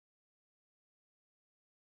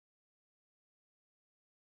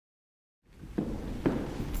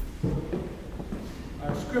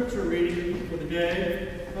scripture reading for the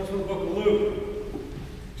day comes from the book of Luke,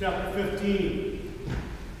 chapter 15.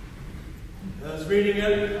 As I was reading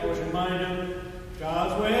it, I was reminded,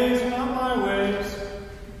 God's ways are not my ways.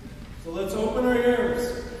 So let's open our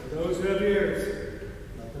ears. For those who have ears,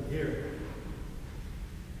 let them hear.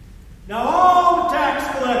 Now all the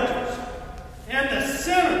tax collectors and the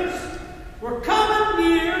sinners were coming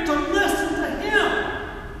near to listen to him.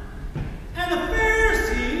 And the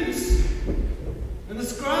Pharisees and the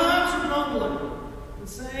scribes were grumbling and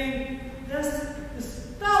saying, this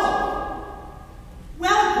fellow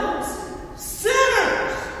welcomes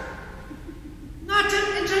sinners,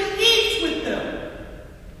 and to eat with them.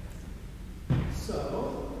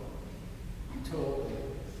 So he told them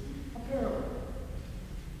a parable.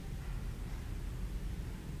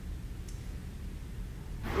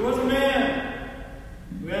 There was a man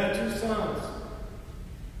who had 2 sons.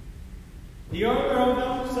 The younger of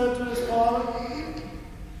them said to his father,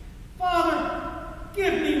 Father,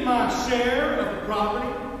 give me my share of the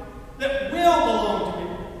property that will belong to me.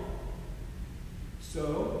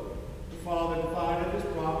 So the father divided his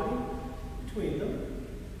property between them.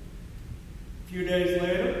 A few days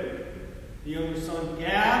later, the younger son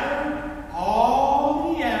gathered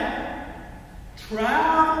all he had,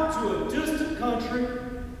 traveled to a distant country,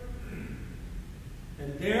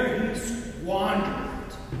 and there he squandered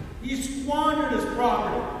it. He squandered his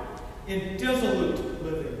property in dissolute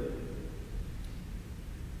living.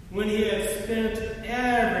 When he had spent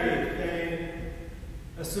everything,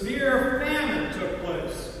 a severe famine took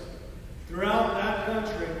place throughout that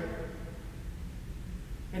country,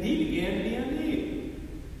 and he began to be in need.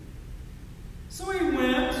 So he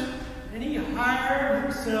went and he hired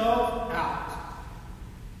himself out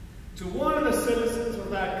to one of the citizens of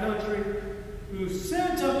that country, who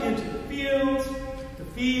sent him into the fields to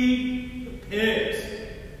feed the pigs.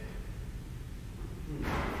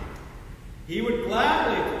 He would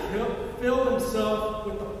gladly fill himself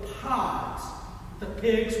with the pods the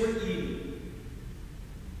pigs were eating.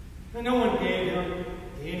 And no one gave him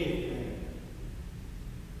anything.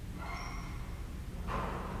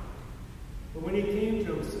 But when he came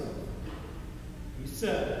to himself, he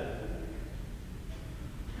said,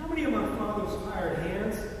 how many of my father's hired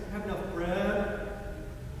hands have enough bread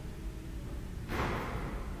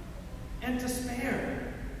and to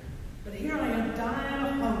spare? But here I am dying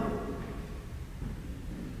of hunger.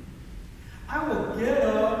 I will get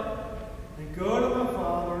up and go to my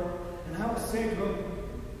father, and I will say to him,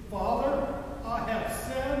 Father, I have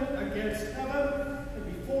sinned against heaven and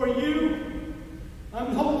before you.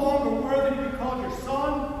 I'm no longer worthy to be called your son.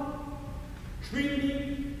 Treat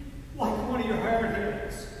me like one of your hired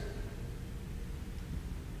hands.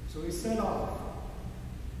 So he set off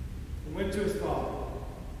and went to his father.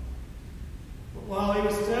 But while he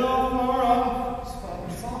was still far off, his father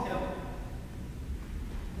saw him.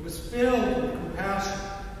 He was filled with compassion.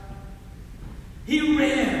 He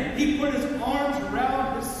ran. He put his arms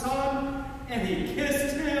around his son and he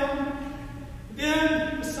kissed him.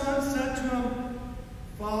 Then the son said to him,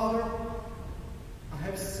 Father, I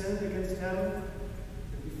have sinned against heaven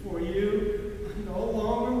and before you. I'm no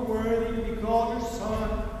longer worthy to be called your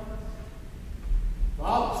son.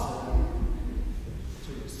 Father said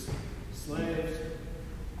to his slaves,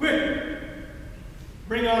 Quick,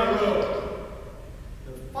 bring out a robe,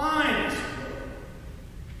 the finest robe.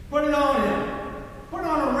 Put it on him. Put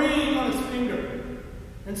on a ring on his finger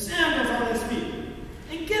and sandals on his feet.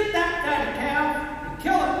 And get that fatted calf and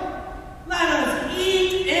kill it. Let us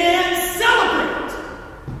eat and celebrate.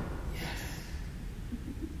 Yes.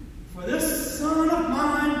 For this son of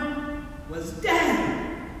mine was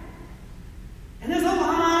dead and is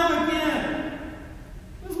alive again,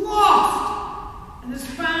 was lost and is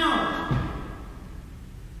found.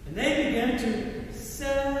 And they began to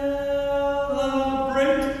celebrate.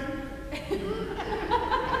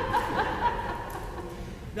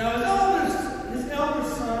 Now his elder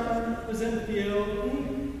son was in the field.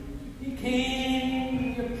 He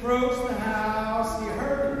came, he approached the house, he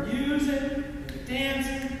heard the music and the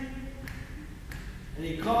dancing, and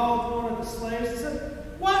he called one of the slaves and said,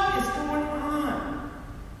 What is going on?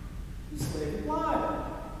 The slave replied,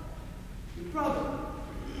 Your brother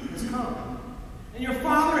has come, and your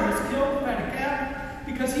father has killed the fatted calf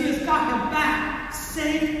because he has got him back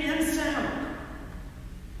safe and sound.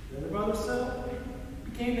 The other brother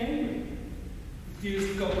became angry, refused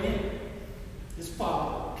to go in. His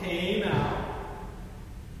father came out,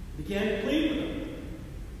 began to plead with him.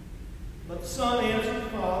 But the son answered the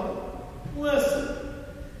father, Listen,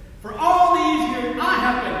 for all these years I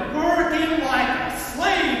have been working like a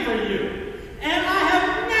slave for you, and I have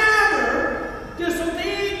never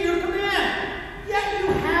disobeyed your command. Yet you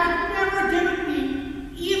have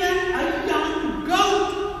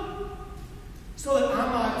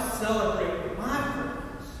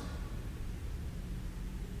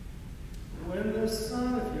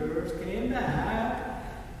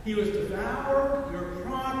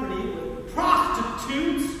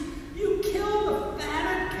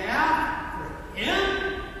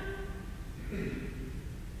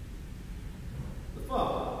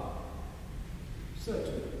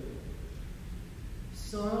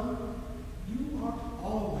Son, you are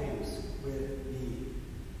always with me,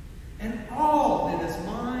 and all that is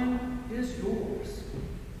mine is yours.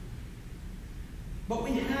 But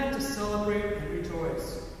we had to celebrate and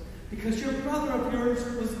rejoice, because your brother of yours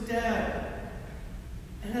was dead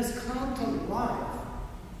and has come to life.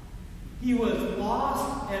 He was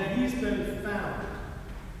lost and he's been found.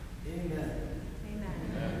 Amen.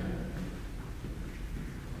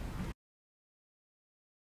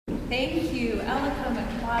 Thank you, Ellicott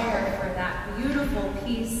McGuire, for that beautiful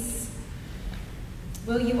piece.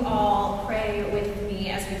 Will you all pray with me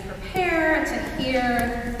as we prepare to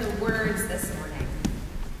hear the words this morning?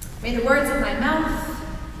 May the words of my mouth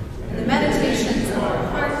and the meditations of our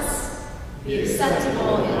hearts be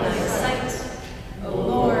acceptable in thy sight, O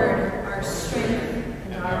Lord, our strength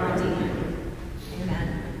and our Redeemer.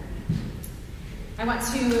 Amen. I want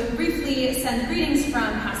to briefly send greetings from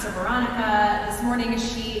Pastor Veronica this morning.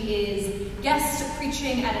 She is guest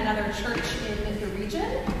preaching at another church in the region.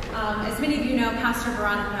 As many of you know, Pastor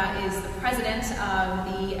Veronica is the president of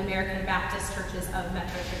the American Baptist Churches of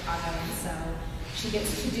Metro Chicago, and so she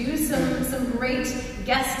gets to do some great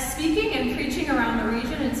guest speaking and preaching around the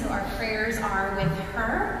region, and so our prayers are with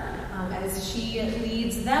her as she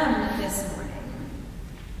leads them this morning.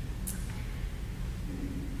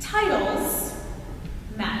 Titles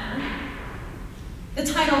matter. The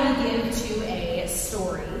title we give to a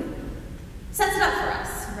story sets it up for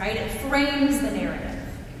us, right? It frames the narrative.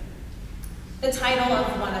 The title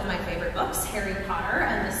of one of my favorite books, Harry Potter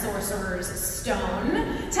and the Sorcerer's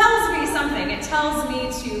Stone, tells me something. It tells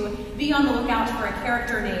me to be on the lookout for a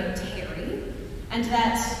character named Harry, and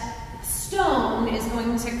that stone is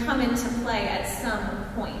going to come into play at some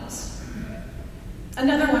point.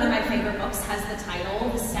 Another one of my favorite books has the title,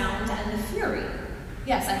 The Sound and the Fury.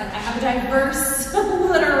 Yes, I have a diverse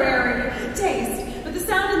literary taste, but The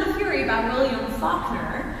Sound and the Fury by William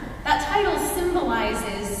Faulkner, that title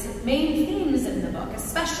symbolizes main themes in the book,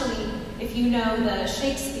 especially if you know the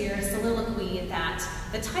Shakespeare soliloquy that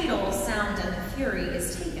the title, Sound and the Fury,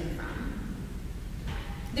 is taken from.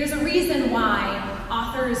 There's a reason why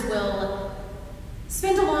authors will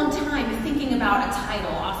spend a long time thinking about a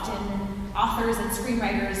title. Often authors and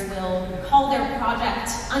screenwriters will call their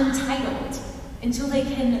project untitled until they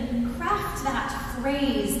can craft that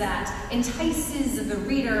phrase that entices the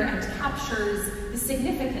reader and captures the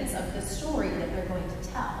significance of the story that they're going to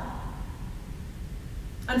tell.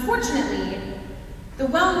 Unfortunately, the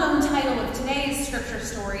well-known title of today's scripture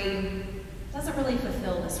story doesn't really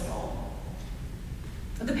fulfill this role.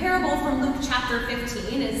 The parable from Luke chapter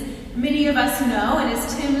 15, as many of us know, and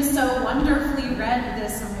as Tim so wonderfully read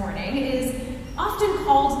this morning, is often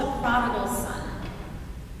called the prodigal son.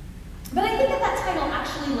 But I think that title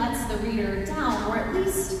actually lets the reader down, or at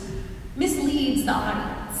least misleads the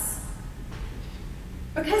audience.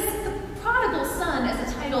 Because the prodigal son,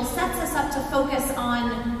 as a title, sets us up to focus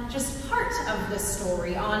on just part of the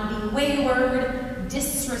story, on the wayward,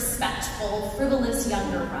 disrespectful, frivolous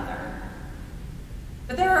younger brother.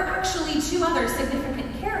 But there are actually two other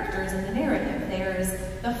significant characters in the narrative. There's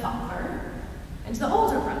the father and the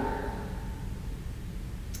older brother.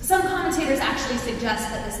 Some commentators actually suggest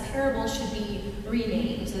that this parable should be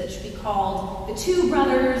renamed, that it should be called The Two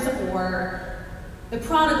Brothers, or The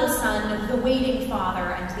Prodigal Son, The Waiting Father,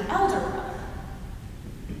 and The Elder Brother.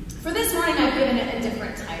 For this morning, I've given it a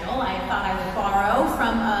different title. I thought I would borrow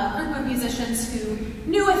from a group of musicians who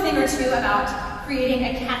knew a thing or two about creating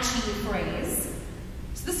a catchy phrase.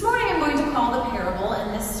 So this morning, I'm going to call the parable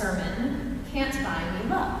in this sermon, Can't Buy Me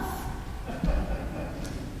Love.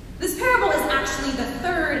 This parable is actually the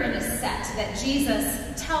third in a set that Jesus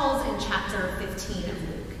tells in chapter 15 of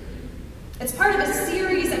Luke. It's part of a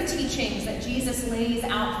series of teachings that Jesus lays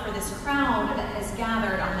out for this crowd that has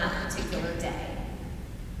gathered on that particular day.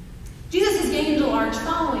 Jesus has gained a large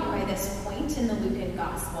following by this point in the Lucan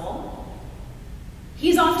Gospel.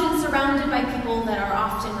 He's often surrounded by people that are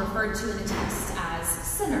often referred to in the text as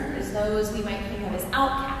sinners, those we might think of as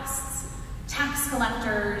outcasts, tax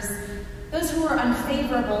collectors, those who are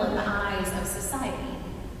unfavorable in the eyes of society.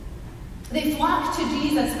 They flock to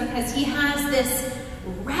Jesus because he has this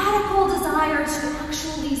radical desire to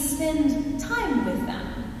actually spend time with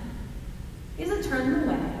them. He doesn't turn them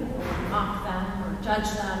away, or mock them, or judge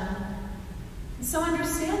them. And so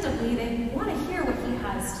understandably, they want to hear what he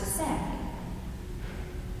has to say.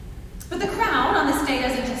 But the crowd on this day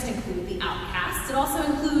doesn't just include the outcasts, it also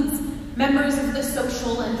includes members of the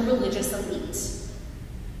social and religious elite.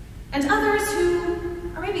 And others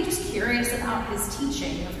who are maybe just curious about his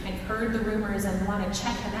teaching, have kind of heard the rumors and want to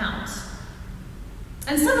check him out.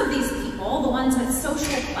 And some of these people, the ones with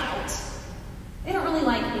social clout, they don't really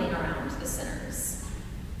like being around the sinners.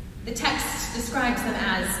 The text describes them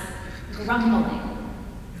as grumbling.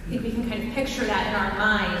 I think we can kind of picture that in our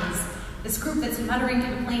minds. This group that's muttering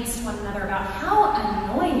complaints to one another about how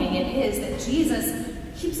annoying it is that Jesus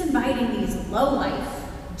keeps inviting these low-life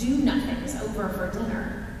do-nothings over for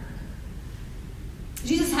dinner.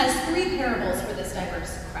 Jesus has 3 parables for this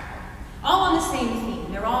diverse crowd, all on the same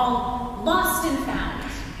theme. They're all lost and found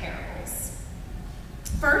parables.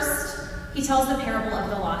 First, he tells the parable of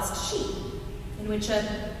the lost sheep, in which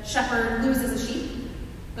a shepherd loses a sheep,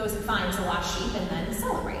 goes and finds a lost sheep, and then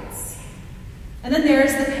celebrates. And then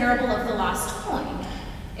there's the parable of the lost coin,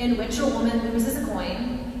 in which a woman loses a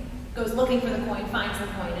coin, goes looking for the coin, finds the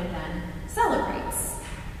coin, and then celebrates.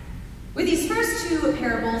 With these first 2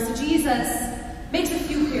 parables, Jesus makes a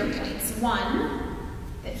few clear points. One,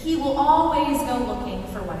 that he will always go looking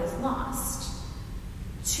for what is lost.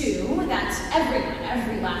 2, that everyone,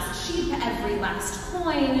 every last sheep, every last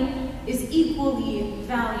coin is equally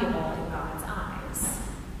valuable in God's eyes.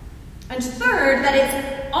 And 3rd, that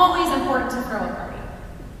it's always important to throw a party.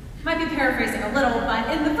 Might be paraphrasing a little,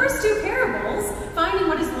 but in the first 2 parables, finding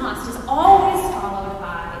what is lost is always followed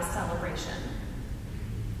by celebration.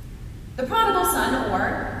 The prodigal son,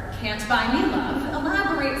 or Can't Buy Me Love,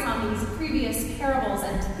 elaborates on these previous parables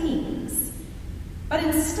and themes. But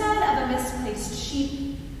instead of a misplaced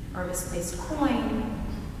sheep or a misplaced coin,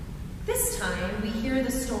 this time we hear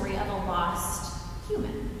the story of a lost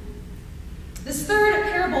human. This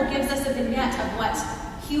 3rd parable gives us a vignette of what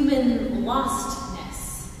human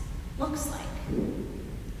lostness looks like.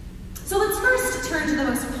 So let's first turn to the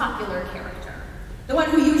most popular character, the one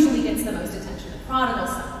who usually gets the most attention, the prodigal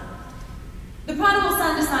son. The prodigal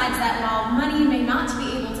son decides that while money may not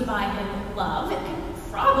be able to buy him love, it can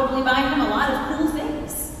probably buy him a lot of cool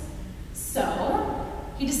things. So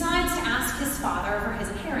he decides to ask his father for his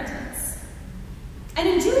inheritance. And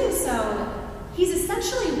in doing so, he's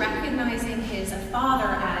essentially recognizing his father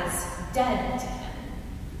as dead to him.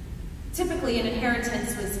 Typically, an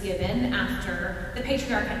inheritance was given after the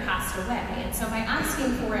patriarch had passed away, and so by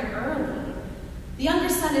asking for it early, the younger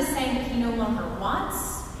son is saying that he no longer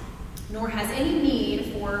wants nor has any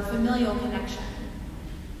need for familial connection.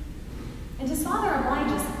 And his father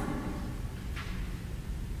obliges him.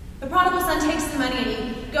 The prodigal son takes the money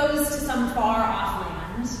and he goes to some far-off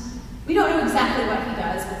land. We don't know exactly what he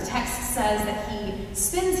does, but the text says that he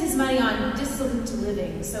spends his money on dissolute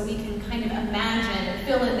living, so we can kind of imagine and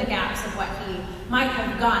fill in the gaps of what he might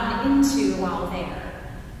have gotten into while there.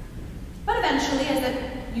 But eventually, as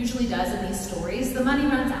it usually does in these stories, the money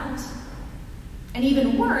runs out. And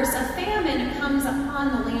even worse, a famine comes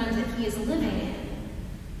upon the land that he is living in.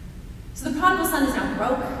 So the prodigal son is now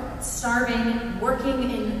broke, starving,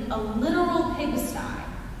 working in a literal pigsty.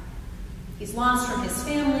 He's lost from his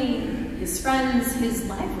family, his friends, his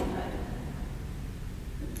livelihood.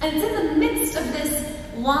 And it's in the midst of this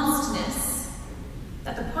lostness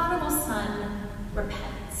that the prodigal son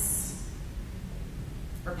repents.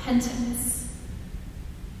 Repentance.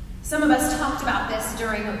 Some of us talked about this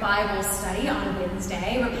during a Bible study on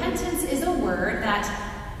Wednesday. Repentance is a word that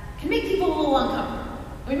can make people a little uncomfortable.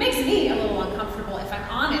 I mean, it makes me a little uncomfortable, if I'm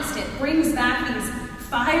honest. It brings back these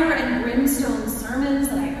fire and brimstone sermons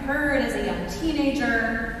that I heard as a young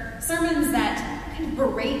teenager, sermons that kind of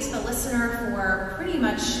berate the listener for pretty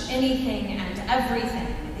much anything and everything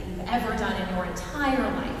that you've ever done in your entire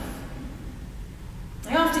life.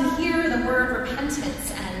 I often hear the word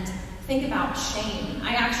repentance and think about shame.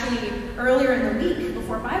 I actually, earlier in the week,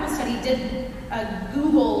 before Bible study, did a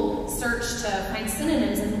Google search to find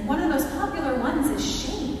synonyms, and one of the most popular ones is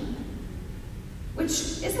shame, which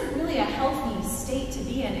isn't really a healthy state to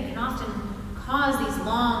be in. It can often cause these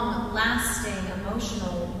long-lasting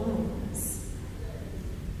emotional wounds.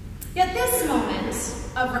 Yet this moment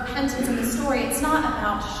of repentance in the story, it's not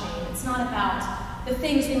about shame. It's not about the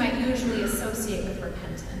things we might usually associate with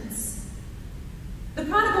repentance. The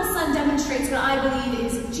prodigal son demonstrates what I believe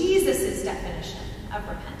is Jesus' definition of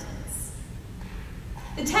repentance.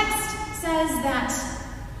 The text says that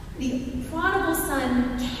the prodigal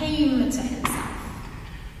son came to himself.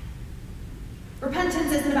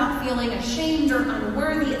 Repentance isn't about feeling ashamed or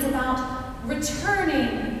unworthy. It's about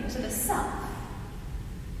returning to the self.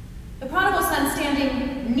 The prodigal son,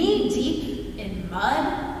 standing knee-deep in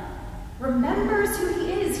mud, remembers who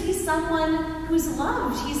he is. He's someone who's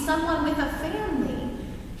loved. He's someone with a family.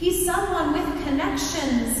 He's someone with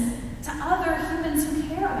connections to other humans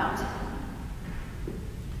who care about him.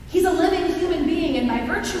 He's a living human being, and by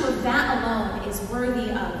virtue of that alone is worthy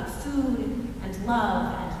of food and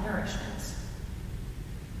love and nourishment.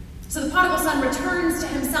 So the prodigal son returns to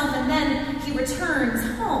himself, and then he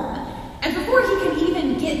returns home. And before he can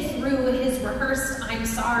even get through his rehearsed "I'm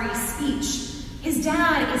sorry" speech, his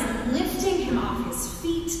dad is lifting him off his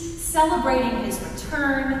feet, celebrating his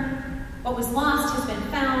return. What was lost has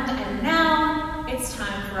been found, and now it's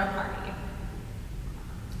time for a party.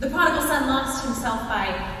 The prodigal son lost himself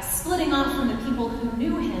by splitting off from the people who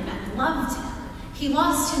knew him and loved him. He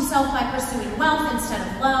lost himself by pursuing wealth instead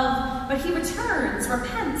of love, but he returns,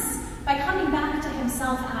 repents, by coming back to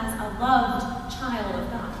himself as a loved child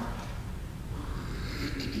of God.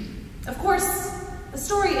 Of course, the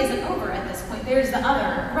story isn't over at this point. There's the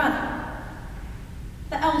other brother,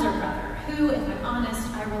 the elder brother, who, if I'm honest,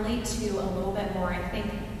 I relate to a little bit more. I think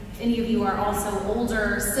if any of you are also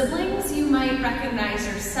older siblings, you might recognize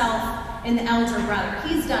yourself in the elder brother.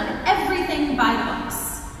 He's done everything by the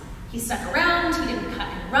books. He stuck around, he didn't cut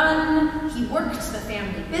and run, he worked the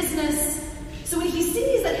family business. So when he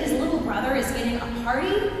sees that his little brother is getting a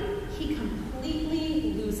party, he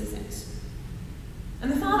completely loses it. And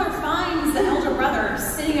the father finds the elder brother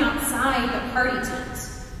sitting outside the party tent.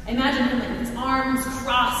 Imagine him with his arms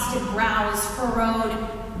crossed and brows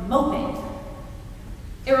furrowed, moping.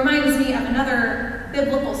 It reminds me of another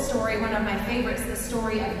biblical story, one of my favorites, the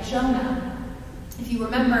story of Jonah. If you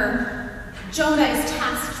remember, Jonah is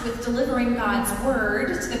tasked with delivering God's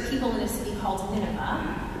word to the people in a city called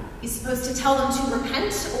Nineveh. He's supposed to tell them to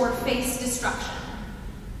repent or face destruction.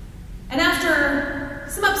 And after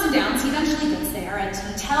some ups and downs, he eventually gets there and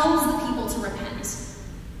he tells the people to repent.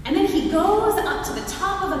 And then he goes up to the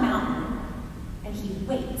top of a mountain and he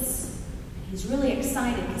waits. And he's really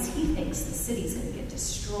excited because he thinks the city's going to get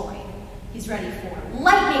destroyed. He's ready for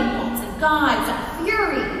lightning bolts and God's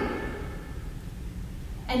fury.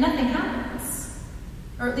 And nothing happens.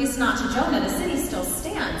 Or at least not to Jonah. The city still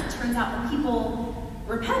stands. It turns out the people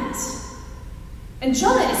repent. And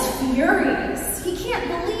Jonah is furious. He can't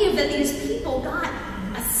believe that these people got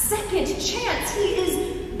a second chance. He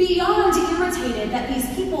is beyond irritated that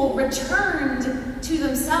these people returned to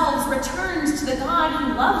themselves, returned to the God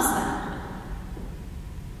who loves them.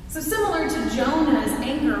 So similar to Jonah's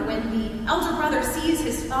anger, when the elder brother sees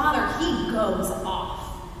his father, he goes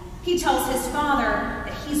off. He tells his father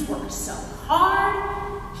that he's worked so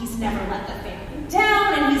hard, he's never let the family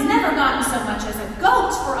down, and he's never gotten so much as a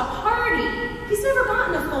goat for a party. He's never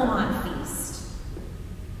gotten a full-on feast.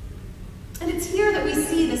 And it's here that we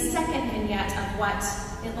see the second vignette of what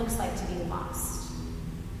it looks like to be lost.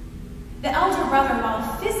 The elder brother,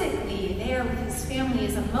 while physically there with his family,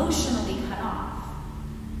 is emotionally cut off.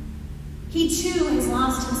 He too has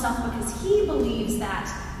lost himself because he believes that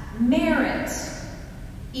merit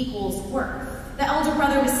equals worth. The elder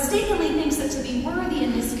brother mistakenly thinks that to be worthy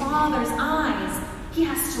in his father's eyes, he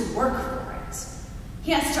has to work for it.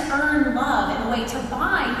 He has to earn love in a way to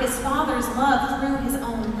buy his father's love through his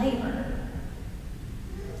own labor.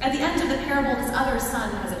 At the end of the parable, his other son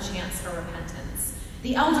has a chance for repentance.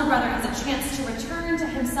 The elder brother has a chance to return to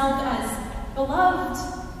himself as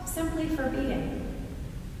beloved simply for being.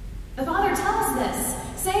 The father tells this,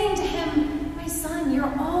 saying to him, "My son,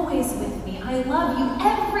 you're always with me. I love you.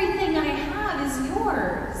 Everything I have is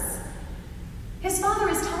yours." His father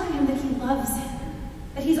is telling him that he loves him,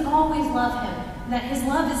 that he's always loved him, that his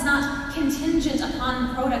love is not contingent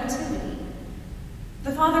upon productivity.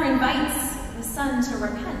 The father invites the son to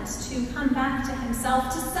repent, to come back to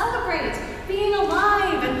himself, to celebrate being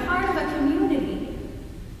alive and part of a community.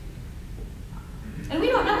 And we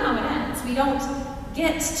don't know how it ends. We don't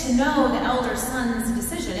get to know the elder son's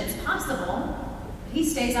decision. It's possible that he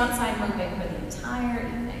stays outside moping for the entire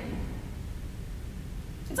evening.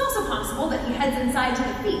 It's also possible that he heads inside to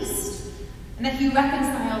the feast, and that he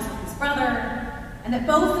reconciles with his brother, and that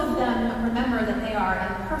both of them remember that they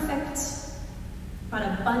are imperfect, but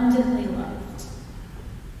abundantly loved.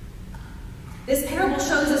 This parable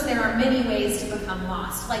shows us there are many ways to become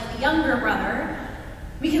lost. Like the younger brother,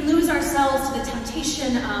 we can lose ourselves to the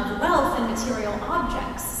temptation of wealth and material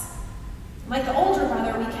objects. Like the older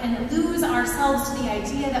brother, we can lose ourselves to the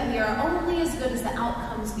idea that we are only as good as the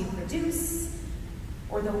outcomes we produce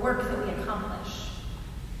or the work that we accomplish.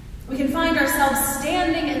 We can find ourselves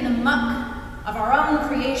standing in the muck of our own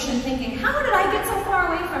creation thinking, how did I get so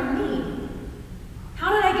far away from me?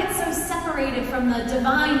 How did I get so separated from the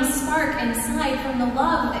divine spark inside, from the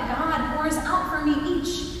love that God pours out for me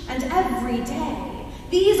each and every day?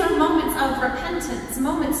 These are moments of repentance,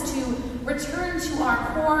 moments to return to our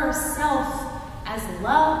core self as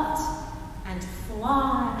loved and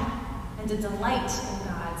flawed and a delight in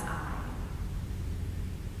God's eye.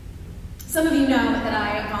 Some of you know that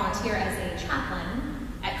I volunteer as a chaplain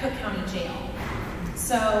at Cook County Jail.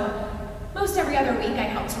 So most every other week I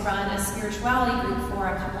help to run a spirituality group for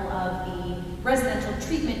a couple of the residential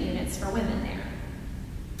treatment units for women there.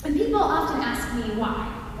 And people often ask me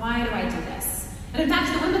why. Why do I do this? And in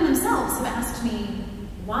fact, the women themselves have asked me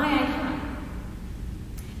why I come.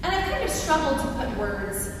 And I've kind of struggled to put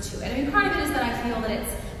words to it. I mean, part of it is that I feel that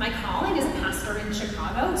it's my calling as a pastor in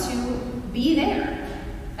Chicago to be there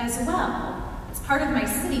as well. It's part of my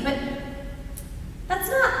city, but that's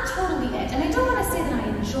not totally it. And I don't want to say that I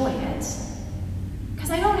enjoy it, because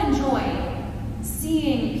I don't enjoy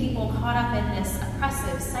seeing people caught up in this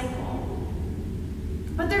oppressive cycle.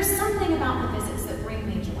 But there's something about the visits that bring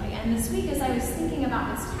me joy. And this week, as I was thinking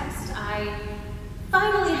about this text, I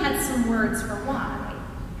finally had some words for why.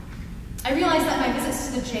 I realized that my visits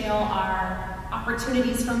to the jail are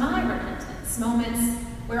opportunities for my repentance, moments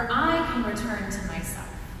where I can return to myself.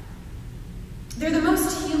 They're the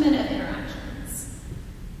most human of interactions.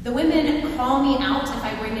 The women call me out if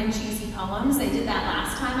I bring in cheesy poems. They did that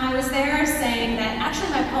last time I was there, saying that actually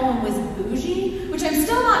my poem was bougie, which I'm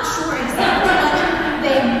still not sure exactly what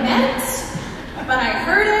they meant, but I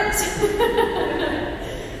heard it.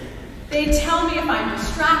 They tell me if I'm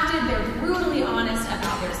distracted. They're brutally honest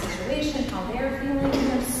about their situation, how they're feeling, and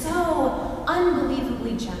they're so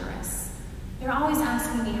unbelievably generous. They're always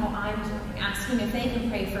asking me how I'm doing, asking if they can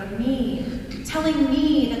pray for me, telling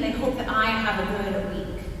me that they hope that I have a good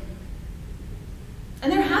week.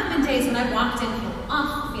 And there have been days when I've walked in feeling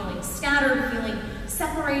off, feeling scattered, feeling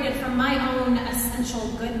separated from my own essential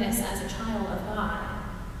goodness as a child of God.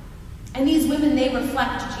 And these women, they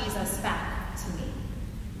reflect Jesus back to me.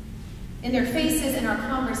 In their faces, in our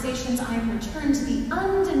conversations, I am returned to the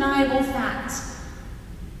undeniable fact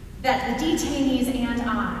that the detainees and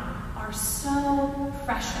I are so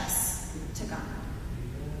precious to God.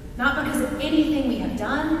 Not because of anything we have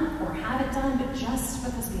done or haven't done, but just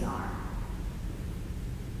because we are.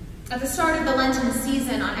 At the start of the Lenten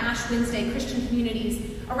season on Ash Wednesday, Christian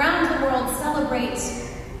communities around the world celebrate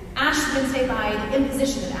Ash Wednesday by the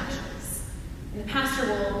imposition of ashes. And the pastor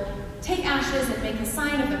will take ashes and make the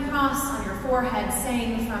sign of the cross on your forehead,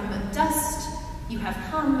 saying, "From dust you have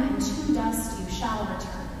come, and to dust you shall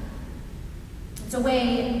return." It's a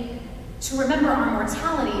way to remember our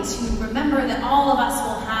mortality, to remember that all of us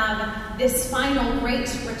will have this final great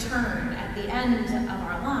return at the end of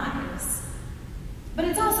our lives. But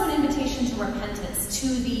it's also an invitation to repentance, to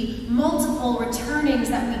the multiple returnings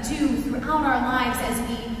that we do throughout our lives as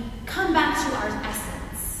we come back to our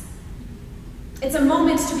essence. It's a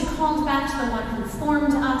moment to be called back to the one who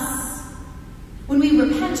formed us. When we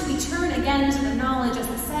repent, we turn again to the knowledge, as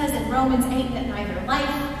it says in Romans 8, that neither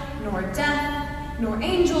life, nor death, nor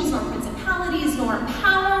angels, nor principalities, nor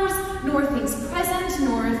powers, nor things present,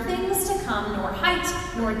 nor things to come, nor height,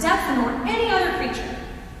 nor depth, nor any other creature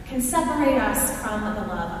can separate us from the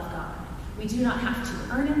love of God. We do not have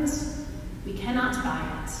to earn it. We cannot buy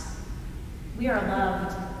it. We are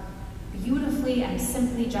loved beautifully and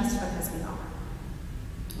simply just because we are.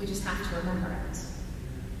 We just have to remember it.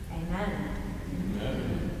 Amen.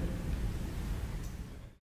 Amen.